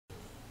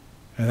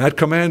And that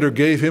commander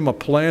gave him a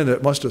plan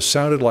that must have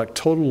sounded like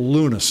total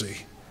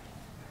lunacy.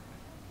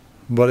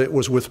 But it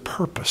was with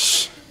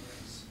purpose.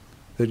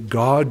 That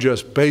God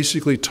just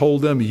basically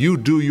told them, you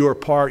do your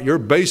part. You're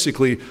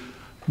basically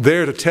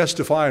there to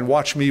testify and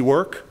watch me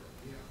work.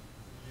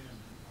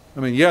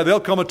 I mean, yeah, there'll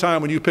come a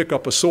time when you pick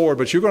up a sword,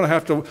 but you're going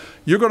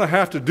to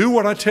have to do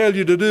what I tell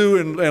you to do,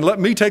 and let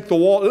me take the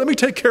wall. Let me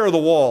take care of the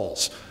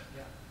walls.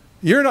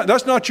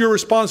 That's not your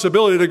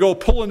responsibility to go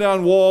pulling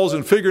down walls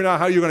and figuring out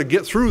how you're going to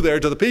get through there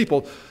to the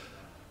people.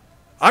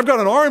 I've got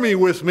an army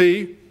with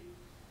me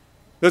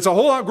that's a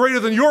whole lot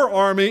greater than your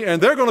army,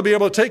 and they're going to be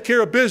able to take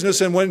care of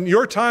business. And when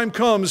your time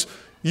comes,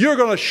 you're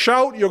going to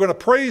shout, you're going to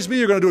praise me,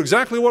 you're going to do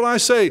exactly what I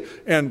say,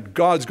 and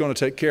God's going to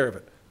take care of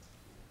it.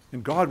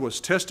 And God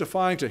was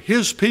testifying to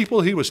His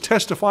people. He was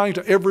testifying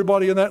to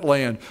everybody in that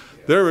land.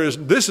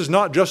 This is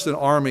not just an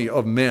army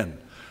of men.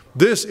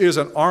 This is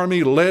an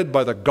army led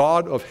by the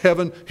God of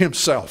heaven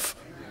Himself.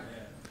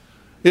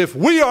 If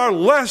we are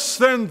less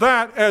than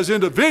that as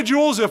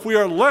individuals, if we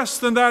are less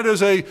than that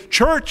as a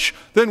church,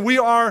 then we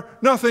are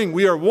nothing.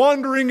 We are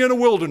wandering in a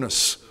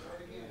wilderness.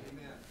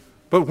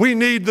 But we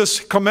need this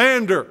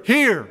commander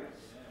here.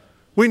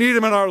 We need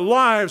him in our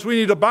lives. We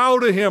need to bow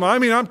to him. I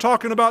mean, I'm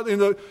talking about in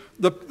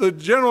the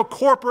general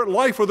corporate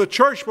life of the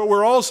church, but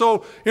we're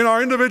also in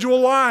our individual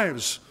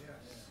lives.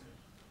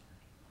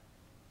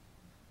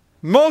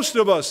 Most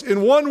of us,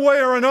 in one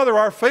way or another,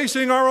 are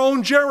facing our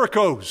own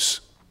Jerichos.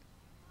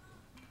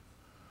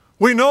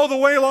 We know the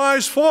way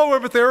lies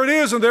forward, but there it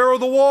is, and there are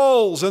the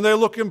walls, and they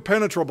look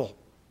impenetrable.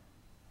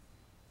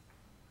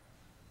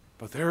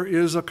 But there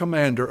is a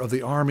commander of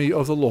the army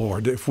of the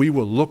Lord. If we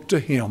will look to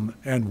Him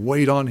and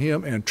wait on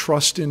Him and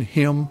trust in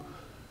Him,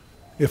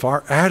 if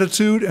our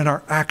attitude and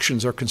our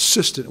actions are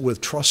consistent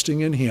with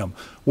trusting in Him,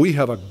 we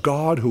have a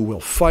God who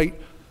will fight.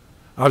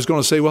 I was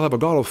going to say we'll have a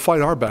God who will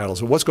fight our battles.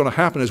 And what's going to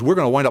happen is we're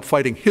going to wind up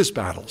fighting His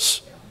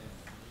battles.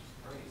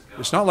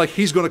 It's not like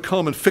He's going to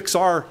come and fix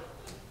our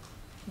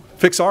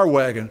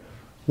wagon.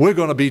 We're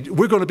going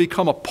to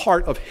become a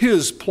part of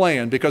His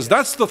plan, because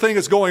that's the thing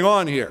that's going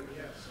on here.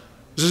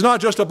 This is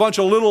not just a bunch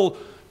of little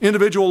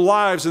individual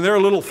lives and their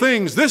little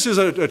things. This is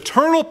an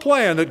eternal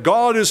plan that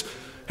God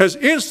has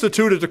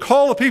instituted to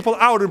call the people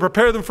out and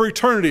prepare them for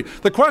eternity.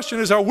 The question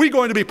is, are we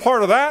going to be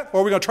part of that,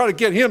 or are we going to try to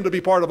get Him to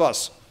be part of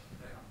us?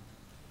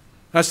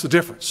 That's the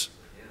difference.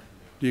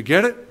 Do you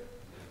get it?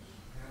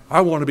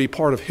 I want to be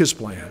part of His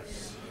plan.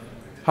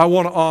 I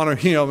want to honor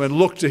Him and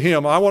look to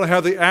Him. I want to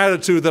have the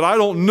attitude that I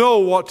don't know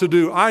what to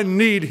do. I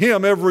need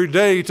Him every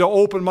day to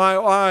open my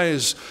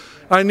eyes.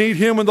 I need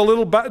Him in the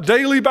little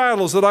daily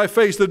battles that I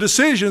face, the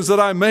decisions that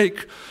I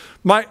make.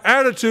 My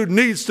attitude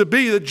needs to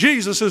be that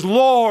Jesus is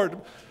Lord.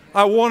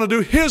 I want to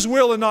do His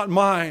will and not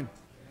mine.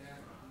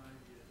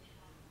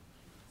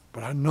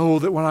 But I know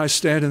that when I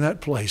stand in that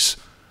place,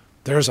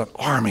 there's an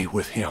army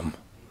with Him.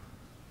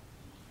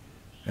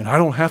 And I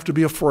don't have to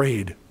be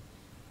afraid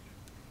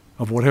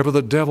of whatever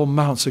the devil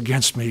mounts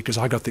against me, because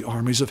I got the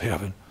armies of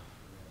heaven.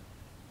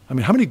 I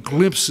mean, how many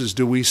glimpses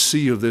do we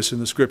see of this in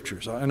the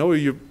Scriptures? I know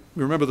you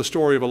remember the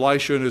story of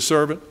Elisha and his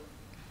servant.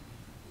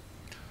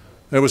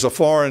 There was a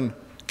foreign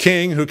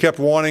king who kept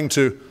wanting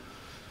to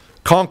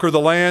conquer the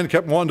land,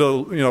 kept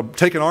wanting to,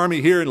 take an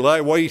army here and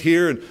lie wait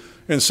here.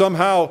 And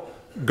somehow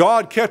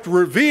God kept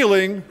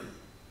revealing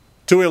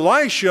to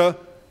Elisha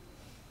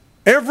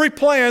every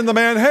plan the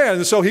man had.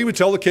 And so he would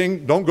tell the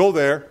king, don't go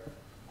there.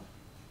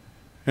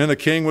 And the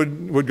king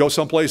would go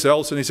someplace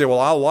else, and he'd say, well,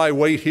 I'll lie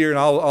wait here, and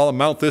I'll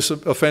mount this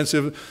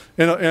offensive.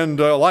 And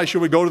Elisha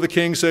would go to the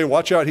king and say,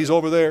 watch out, he's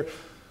over there.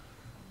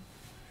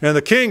 And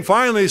the king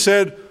finally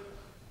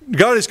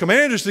got his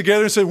commanders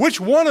together and said, which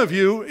one of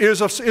you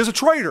is a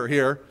traitor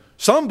here?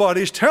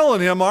 Somebody's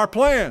telling him our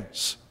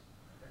plans.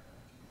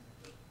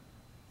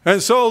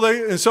 And so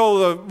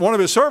one of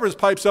his servants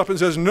pipes up and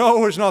says,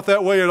 no, it's not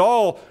that way at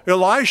all.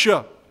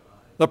 Elisha,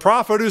 the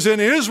prophet is in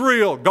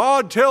Israel.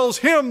 God tells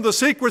him the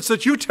secrets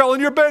that you tell in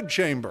your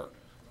bedchamber.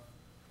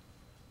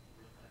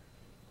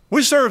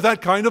 We serve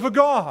that kind of a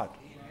God.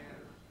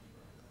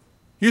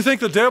 You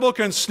think the devil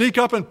can sneak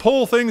up and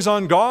pull things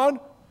on God?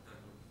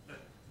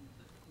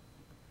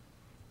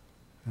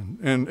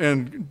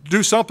 And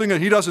do something that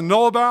he doesn't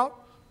know about?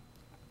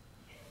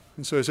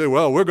 And so they say,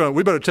 well,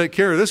 we better take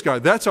care of this guy.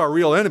 That's our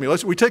real enemy.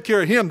 We take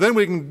care of him, then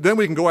we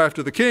can go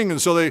after the king.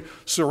 And so they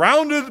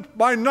surrounded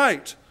by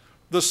night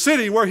the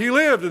city where he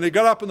lived. And he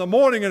got up in the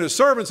morning, and his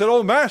servant said,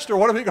 oh, master,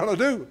 what are we going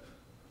to do?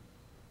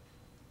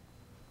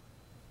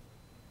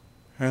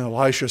 And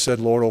Elisha said,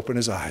 Lord, open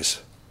his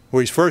eyes.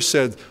 Well, he first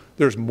said,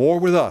 there's more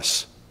with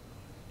us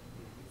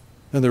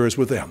than there is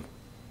with them.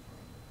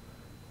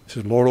 He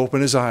said, Lord,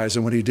 open his eyes.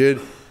 And when he did,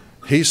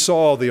 he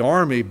saw the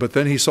army, but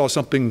then he saw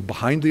something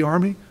behind the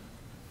army.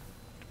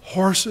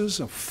 Horses,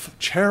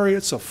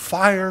 chariots of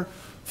fire,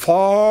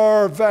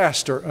 far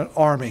vaster an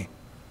army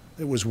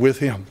that was with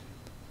him.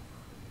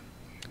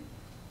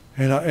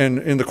 And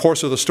in the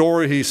course of the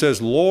story, he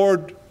says,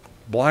 Lord,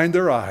 blind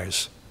their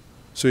eyes.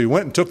 So he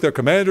went and took their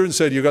commander and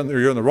said, you're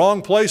in the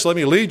wrong place. Let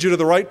me lead you to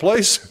the right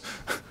place.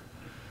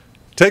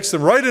 Takes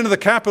them right into the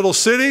capital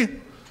city.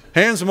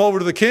 hands them over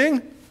to the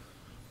king.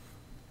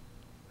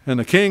 And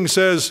the king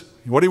says,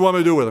 what do you want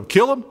me to do with them?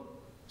 Kill them?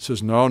 He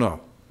says, no,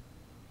 no.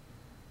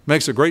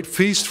 Makes a great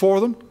feast for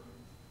them,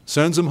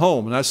 sends them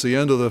home, and that's the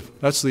end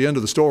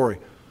of the story.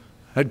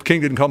 That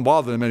king didn't come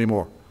bother them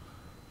anymore.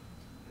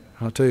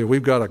 I'll tell you,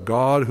 we've got a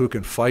God who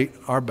can fight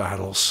our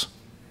battles.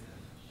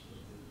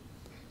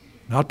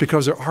 Not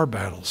because they're our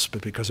battles,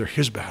 but because they're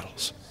His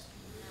battles.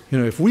 You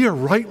know, if we are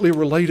rightly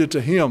related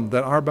to Him,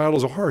 then our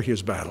battles are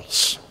His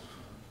battles.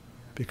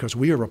 Because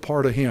we are a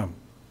part of Him.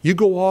 You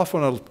go off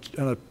on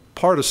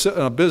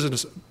a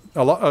business,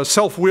 a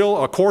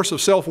self-will, a course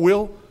of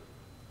self-will,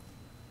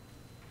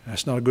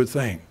 that's not a good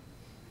thing.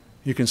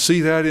 You can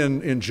see that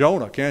in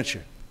Jonah, can't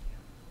you?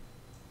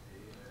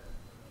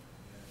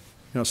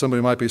 You know,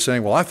 somebody might be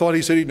saying, well, I thought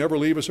he said he'd never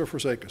leave us or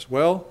forsake us.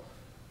 Well,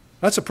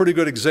 that's a pretty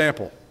good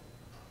example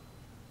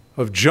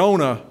of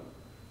Jonah.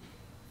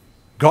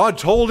 God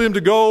told him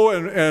to go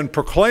and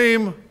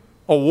proclaim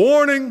a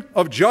warning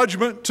of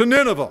judgment to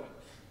Nineveh.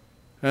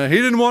 And he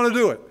didn't want to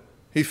do it.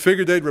 He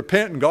figured they'd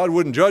repent and God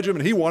wouldn't judge him,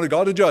 and he wanted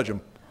God to judge him.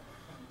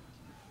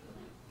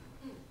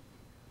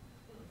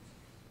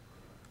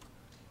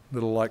 A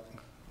little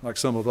like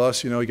some of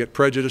us, you know, you get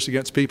prejudiced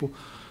against people.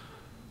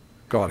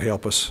 God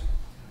help us.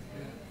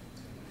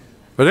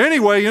 But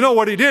anyway, you know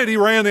what he did? He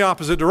ran the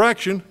opposite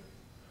direction.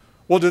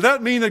 Well, did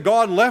that mean that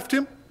God left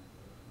him?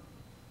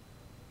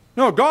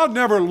 No, God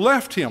never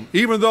left him,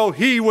 even though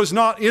he was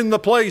not in the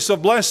place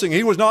of blessing.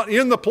 He was not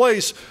in the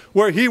place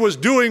where he was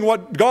doing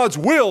what God's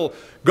will.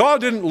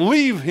 God didn't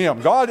leave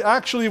him. God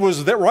actually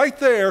was there, right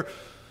there,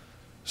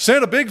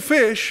 sent a big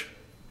fish.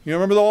 You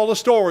remember all the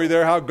story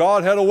there, how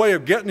God had a way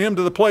of getting him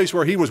to the place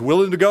where he was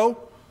willing to go?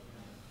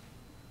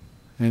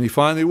 And he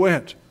finally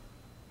went.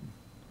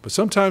 But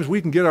sometimes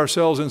we can get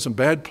ourselves in some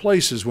bad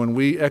places when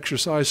we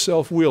exercise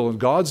self-will, and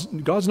God's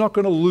not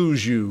going to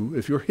lose you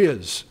if you're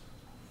His.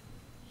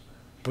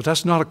 But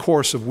that's not a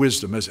course of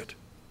wisdom, is it?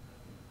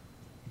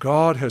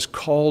 God has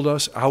called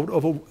us out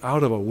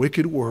of a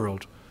wicked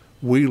world.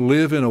 We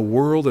live in a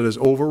world that is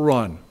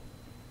overrun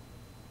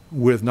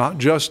with not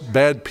just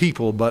bad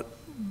people, but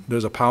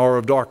there's a power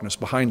of darkness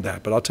behind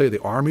that. But I'll tell you,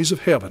 the armies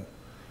of heaven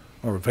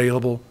are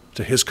available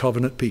to His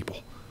covenant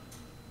people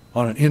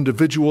on an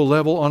individual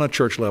level, on a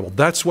church level.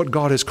 That's what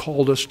God has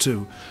called us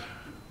to.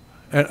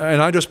 And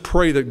I just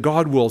pray that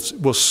God will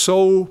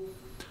so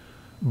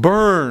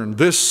burn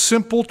this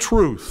simple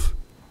truth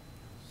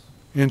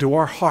into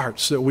our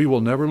hearts that we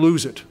will never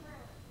lose it.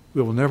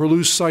 We will never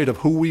lose sight of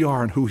who we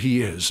are and who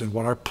He is and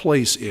what our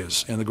place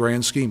is in the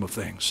grand scheme of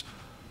things.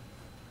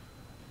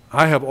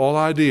 I have all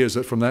ideas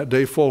that from that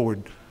day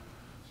forward,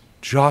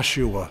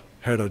 Joshua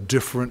had a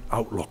different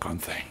outlook on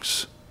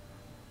things.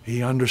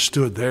 He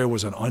understood there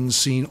was an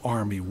unseen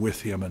army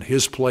with him, and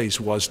his place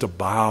was to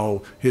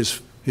bow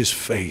his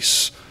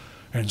face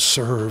and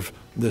serve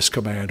this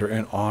commander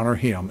and honor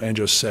him and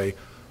just say,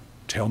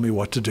 tell me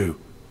what to do.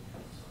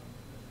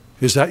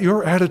 Is that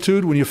your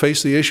attitude when you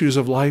face the issues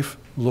of life?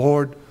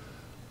 Lord,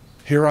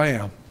 here I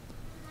am.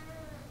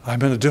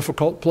 I'm in a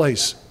difficult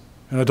place,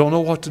 and I don't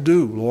know what to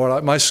do.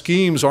 Lord, my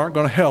schemes aren't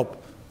going to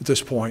help at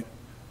this point.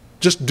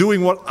 Just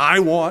doing what I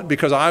want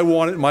because I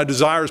want it and my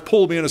desires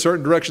pull me in a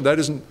certain direction,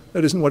 that's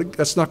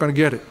not going to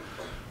get it.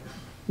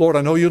 Lord,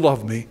 I know you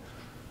love me.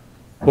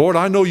 Lord,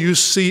 I know you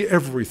see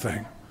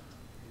everything.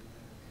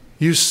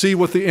 You see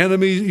what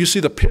you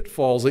see the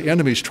pitfalls the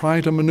enemy's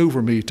trying to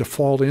maneuver me to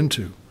fall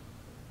into.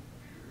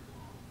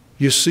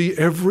 You see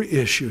every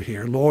issue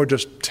here. Lord,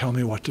 just tell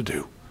me what to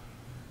do.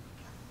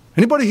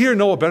 Anybody here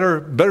know a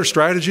better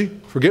strategy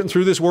for getting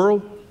through this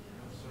world?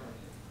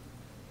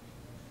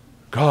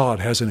 God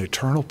has an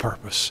eternal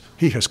purpose.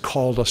 He has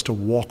called us to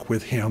walk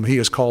with Him. He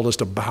has called us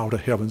to bow to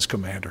heaven's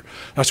commander.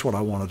 That's what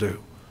I want to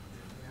do.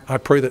 I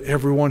pray that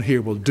everyone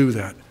here will do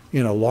that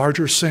in a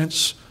larger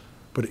sense,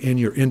 but in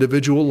your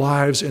individual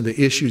lives and the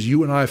issues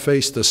you and I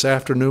face this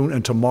afternoon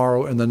and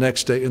tomorrow and the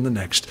next day and the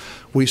next.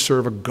 We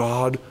serve a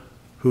God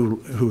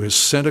who has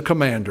sent a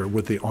commander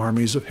with the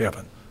armies of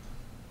heaven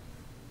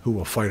who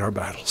will fight our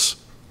battles.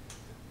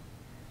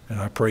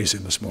 And I praise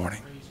Him this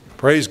morning.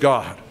 Praise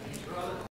God.